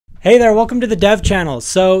Hey there, welcome to the Dev channel.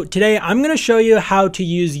 So today I'm going to show you how to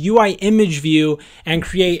use UIImageView and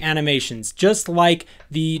create animations, just like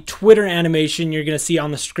the Twitter animation you're going to see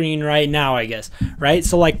on the screen right now, I guess, right?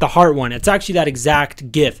 So like the heart one, it's actually that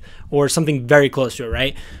exact GIF or something very close to it,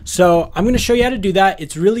 right? So I'm going to show you how to do that.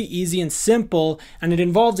 It's really easy and simple, and it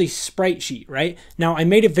involves a sprite sheet, right? Now I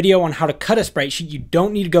made a video on how to cut a sprite sheet. You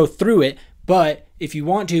don't need to go through it, but if you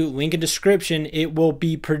want to, link in description, it will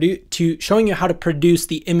be showing you how to produce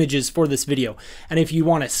the images for this video. And if you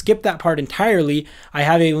want to skip that part entirely, I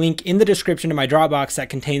have a link in the description to my Dropbox that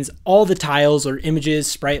contains all the tiles or images,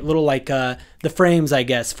 sprite, little like the frames, I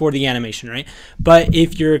guess, for the animation, right? But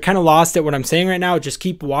if you're kind of lost at what I'm saying right now, just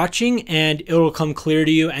keep watching and it'll come clear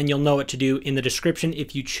to you and you'll know what to do in the description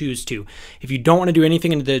if you choose to. If you don't want to do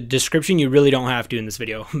anything in the description, you really don't have to in this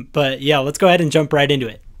video. But yeah, let's go ahead and jump right into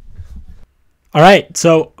it. All right,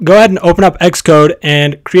 so go ahead and open up Xcode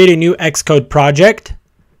and create a new Xcode project.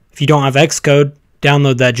 If you don't have Xcode,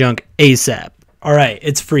 download that junk ASAP. All right,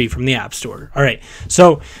 it's free from the App Store. All right,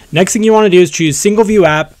 so next thing you want to do is choose single view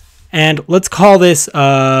app, and let's call this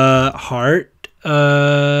heart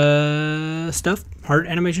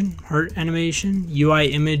animation,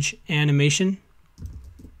 UI image animation.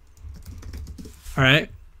 All right.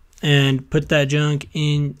 And put that junk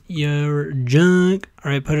in your junk.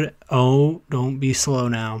 All right, put it. Oh, don't be slow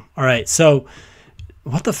now. All right, so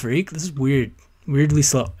what the freak? This is weird, weirdly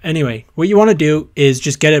slow. Anyway, what you want to do is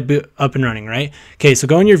just get it up and running, right? Okay, so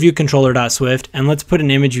go in your view controller.swift and let's put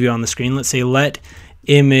an image view on the screen. Let's say let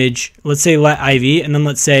IV, and then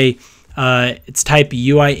let's say it's type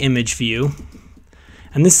UIImageView.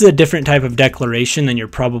 And this is a different type of declaration than you're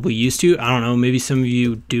probably used to. I don't know, maybe some of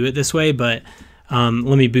you do it this way, but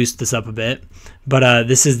let me boost this up a bit, but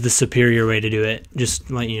this is the superior way to do it,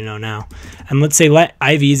 just letting you know now. And let's say let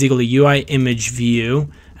IV is equal to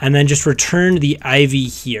UIImageView, and then just return the IV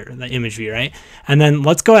here, the image view, right? And then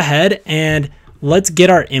let's go ahead and let's get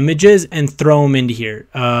our images and throw them into here.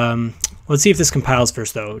 Let's see if this compiles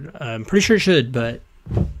first though. I'm pretty sure it should, but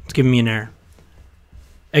it's giving me an error.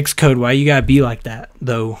 Xcode, why you gotta be like that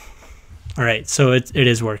though? All right, so it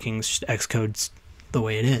is working. It's just Xcode's the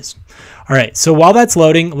way it is. All right, so while that's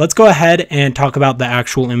loading, let's go ahead and talk about the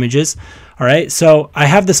actual images. All right, so I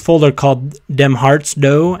have this folder called Dem Hearts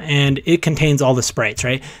Do, and it contains all the sprites,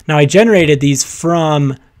 right? Now I generated these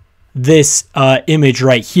from this image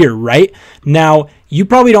right here, right? Now you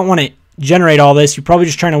probably don't want to generate all this. You're probably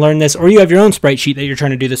just trying to learn this, or you have your own sprite sheet that you're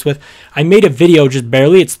trying to do this with. I made a video just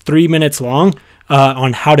barely, it's 3 minutes long,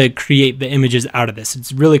 on how to create the images out of this.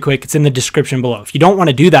 It's really quick. It's in the description below. If you don't want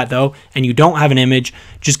to do that though, and you don't have an image,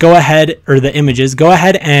 just go ahead, or the images, go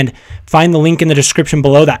ahead and find the link in the description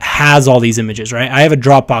below that has all these images, right? I have a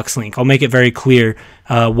Dropbox link. I'll make it very clear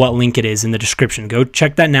what link it is in the description. Go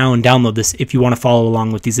check that now and download this if you want to follow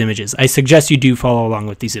along with these images. I suggest you do follow along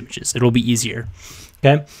with these images. It'll be easier,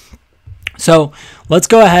 okay? So let's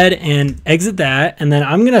go ahead and exit that, and then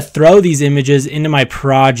I'm going to throw these images into my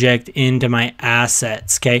project, into my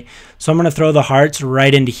assets, okay? So I'm going to throw the hearts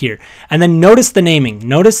right into here. And then notice the naming.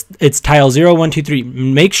 Notice it's tile 0, 1, 2, 3.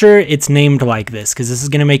 Make sure it's named like this, because this is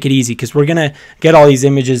going to make it easy, because we're going to get all these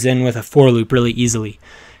images in with a for loop really easily.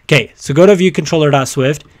 Okay, so go to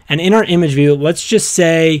viewcontroller.swift, and in our image view, let's just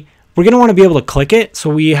say we're going to want to be able to click it, so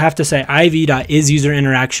we have to say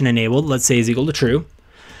iv.isUserInteractionEnabled, let's say is equal to true.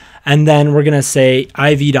 And then we're going to say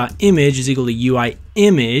iv.image is equal to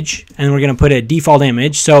UIImage, and we're going to put a default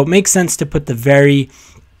image. So it makes sense to put the very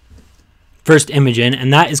first image in,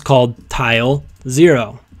 and that is called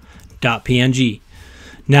tile0.png.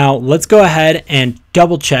 Now let's go ahead and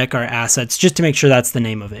double check our assets just to make sure that's the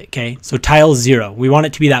name of it, okay? So tile0, we want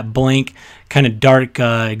it to be that blank kind of dark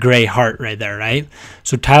gray heart right there, right?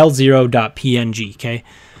 So tile0.png, okay?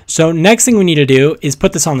 So next thing we need to do is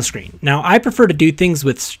put this on the screen. Now I prefer to do things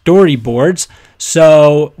with storyboards.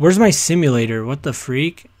 So where's my simulator? What the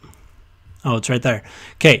freak? Oh, it's right there.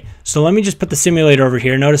 Okay, so let me just put the simulator over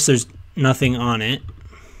here. Notice there's nothing on it.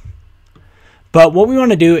 But what we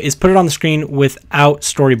want to do is put it on the screen without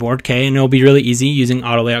storyboard, okay? And it'll be really easy using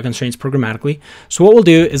auto layout constraints programmatically. So what we'll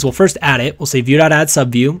do is we'll first add it. We'll say view.add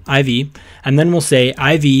subview, IV, and then we'll say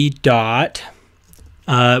IV.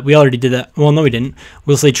 We already did that. Well, no, we didn't.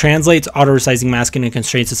 We'll say translates auto resizing masking and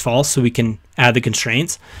constraints as false, so we can add the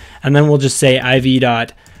constraints. And then we'll just say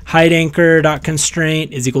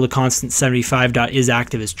iv.hideAnchor.constraint is equal to constant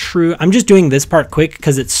 75.isActive is true. I'm just doing this part quick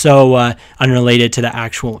because it's so unrelated to the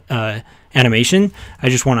actual animation. I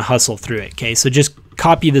just want to hustle through it. Okay, so just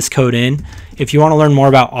copy this code in. If you want to learn more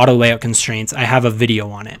about auto layout constraints, I have a video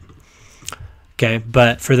on it. Okay,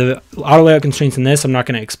 but for the auto layout constraints in this, I'm not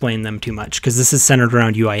going to explain them too much because this is centered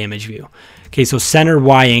around UIImageView. Okay, so center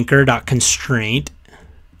y anchor dot constraint.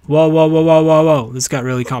 Whoa. This got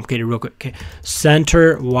really complicated real quick. Okay,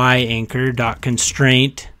 center y anchor dot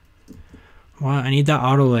constraint. Wow, I need that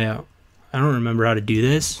auto layout. I don't remember how to do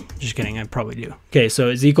this. Just kidding, I probably do. Okay, so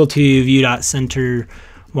it's equal to view dot center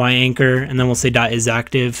y anchor, and then we'll say dot is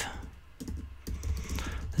active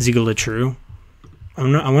is equal to true.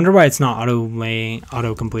 I wonder why it's not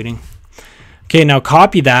auto completing. Okay, now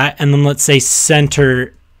copy that, and then let's say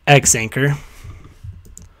center x anchor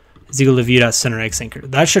is equal to view dot center x anchor.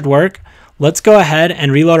 That should work. Let's go ahead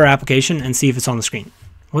and reload our application and see if it's on the screen.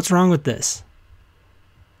 What's wrong with this?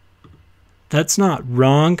 That's not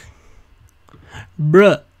wrong.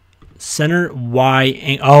 Bruh. Center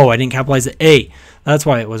y. Oh, I didn't capitalize the A. That's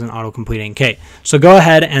why it wasn't auto completing. Okay, so go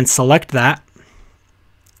ahead and select that.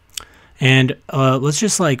 And let's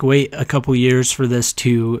just like wait a couple years for this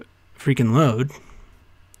to freaking load.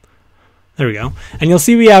 There we go. And you'll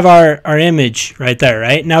see we have our image right there,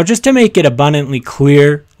 right? Now, just to make it abundantly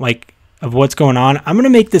clear, like of what's going on, I'm going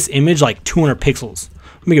to make this image like 200 pixels.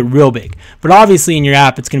 Make it real big. But obviously in your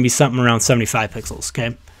app, it's going to be something around 75 pixels,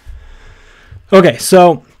 okay? Okay,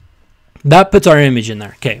 so that puts our image in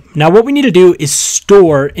there. Okay, now what we need to do is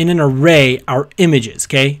store in an array our images,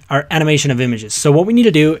 okay? Our animation of images. So what we need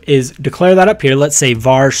to do is declare that up here. Let's say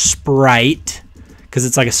var sprite, because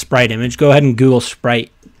it's like a sprite image. Go ahead and Google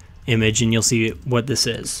sprite image and you'll see what this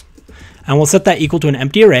is. And we'll set that equal to an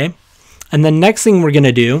empty array. And the next thing we're going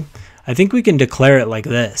to do, I think we can declare it like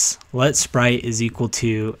this. Let sprite is equal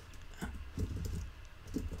to,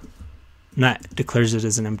 and that declares it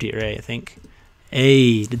as an empty array, I think.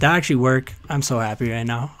 Hey, did that actually work? I'm so happy right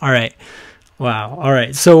now. All right. Wow. All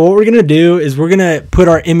right. So what we're going to do is we're going to put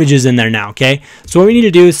our images in there now. Okay. So what we need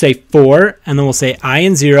to do is say for, and then we'll say I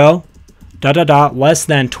and 0 less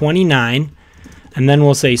than 29. And then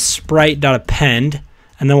we'll say sprite.append.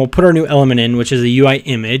 And then we'll put our new element in, which is a UI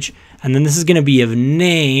image. And then this is going to be of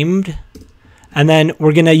named. And then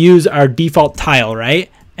we're going to use our default tile,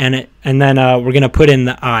 right? And then we're going to put in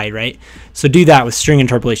the I, right? So do that with string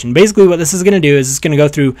interpolation. Basically what this is going to do is it's going to go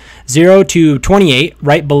through 0 to 28,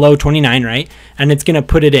 right below 29, right? And it's going to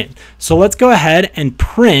put it in. So let's go ahead and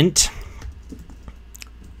print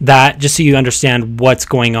that just so you understand what's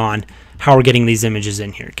going on, how we're getting these images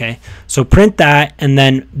in here, okay? So print that, and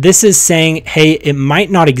then this is saying, hey, it might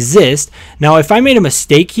not exist. Now, if I made a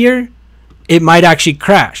mistake here, it might actually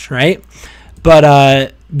crash, right?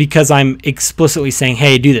 But because I'm explicitly saying,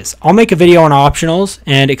 hey, do this. I'll make a video on optionals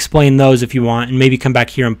and explain those if you want, and maybe come back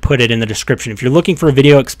here and put it in the description. If you're looking for a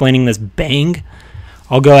video explaining this bang,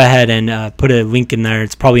 I'll go ahead and put a link in there.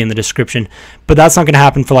 It's probably in the description, but that's not going to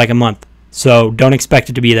happen for like a month. So don't expect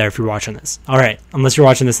it to be there if you're watching this. All right, unless you're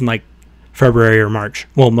watching this in like February or March.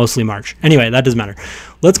 Well, mostly March. Anyway, that doesn't matter.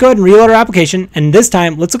 Let's go ahead and reload our application, and this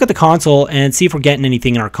time let's look at the console and see if we're getting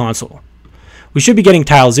anything in our console. We should be getting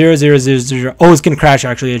tile 0, 0, 0, 0. Oh, it's going to crash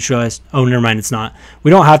actually. It shows. Oh, never mind. It's not. We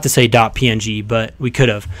don't have to say .png, but we could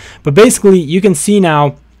have. But basically, you can see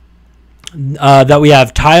now that we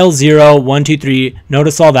have tile 0, 1, 2, 3.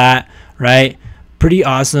 Notice all that, right? Pretty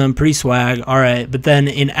awesome. Pretty swag. All right. But then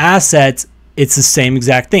in assets, it's the same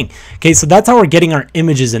exact thing. Okay, so that's how we're getting our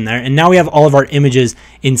images in there. And now we have all of our images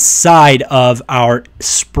inside of our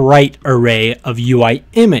sprite array of UI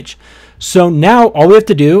image. So now all we have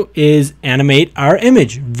to do is animate our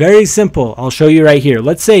image. Very simple. I'll show you right here.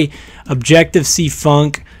 Let's say Objective-C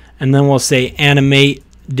func, and then we'll say animate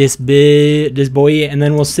this boy, and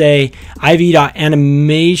then we'll say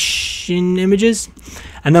iv.animation images,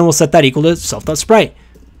 and then we'll set that equal to self.sprite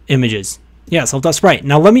images. Yeah, self.sprite.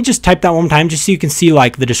 Now let me just type that one more time just so you can see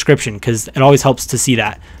like the description, because it always helps to see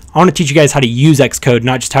that. I want to teach you guys how to use Xcode,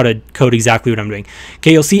 not just how to code exactly what I'm doing.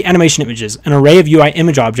 Okay, you'll see animation images, an array of UI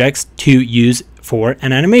image objects to use for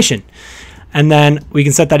an animation. And then we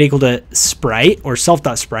can set that equal to sprite or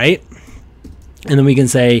self.sprite. And then we can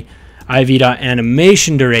say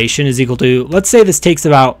iv.animation duration is equal to, let's say this takes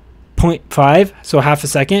about 0.5, so half a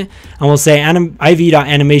second. And we'll say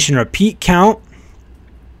iv.animation repeat count.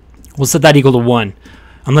 We'll set that equal to 1.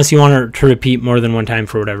 Unless you want it to repeat more than one time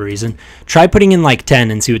for whatever reason. Try putting in like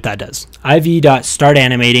 10 and see what that does. iv.start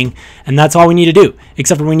animating, and that's all we need to do.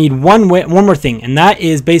 Except for we need one more thing, and that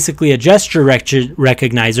is basically a gesture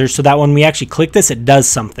recognizer, so that when we actually click this, it does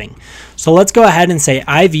something. So let's go ahead and say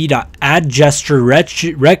iv.add gesture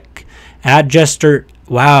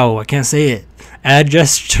wow, I can't say it. Add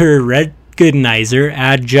gesture recognizer,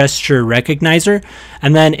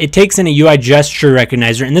 and then it takes in a UI gesture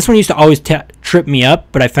recognizer, and this one used to always trip me up,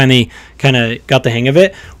 but I finally kind of got the hang of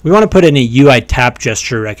it. We want to put in a UI tap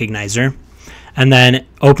gesture recognizer, and then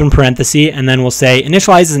open parenthesis, and then we'll say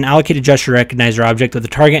initialize as an allocated gesture recognizer object with a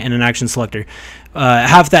target and an action selector.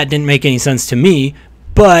 Half that didn't make any sense to me,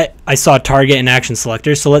 but I saw target and action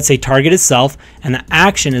selector. So let's say target is self, and the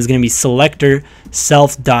action is going to be selector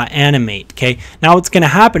self.animate. Okay. Now what's going to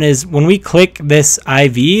happen is when we click this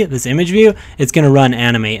IV, this image view, it's going to run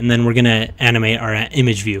animate, and then we're going to animate our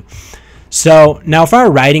image view. So now if I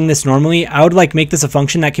were writing this normally, I would like make this a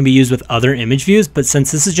function that can be used with other image views, but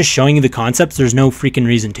since this is just showing you the concepts, there's no freaking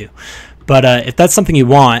reason to. But if that's something you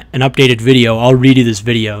want, an updated video, I'll redo this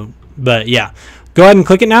video. But yeah, go ahead and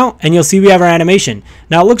click it now, and you'll see we have our animation.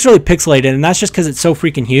 Now it looks really pixelated, and that's just because it's so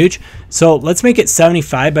freaking huge. So let's make it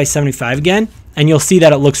 75 by 75 again, and you'll see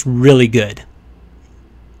that it looks really good.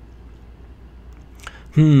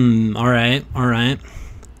 All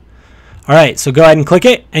right, so go ahead and click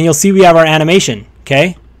it, and you'll see we have our animation,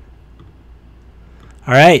 okay?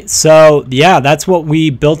 All right, so yeah, that's what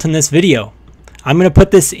we built in this video. I'm going to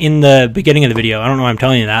put this in the beginning of the video. I don't know why I'm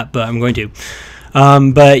telling you that, but I'm going to.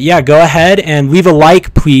 But yeah, go ahead and leave a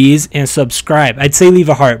like, please, and subscribe. I'd say leave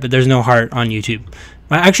a heart, but there's no heart on YouTube.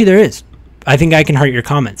 Well, actually, there is. I think I can heart your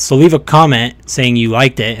comments. So leave a comment saying you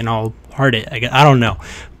liked it, and I'll heart it. I don't know.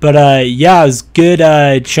 But yeah, it was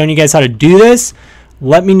good showing you guys how to do this.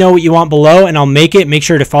 Let me know what you want below, and I'll make it. Make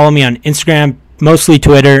sure to follow me on Instagram, mostly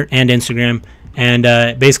Twitter and Instagram, and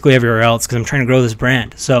basically everywhere else, because I'm trying to grow this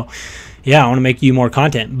brand. So yeah, I want to make you more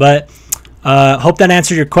content. But hope that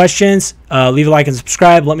answered your questions. Leave a like and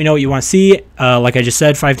subscribe. Let me know what you want to see. Like I just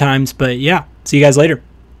said 5 times. But yeah, see you guys later.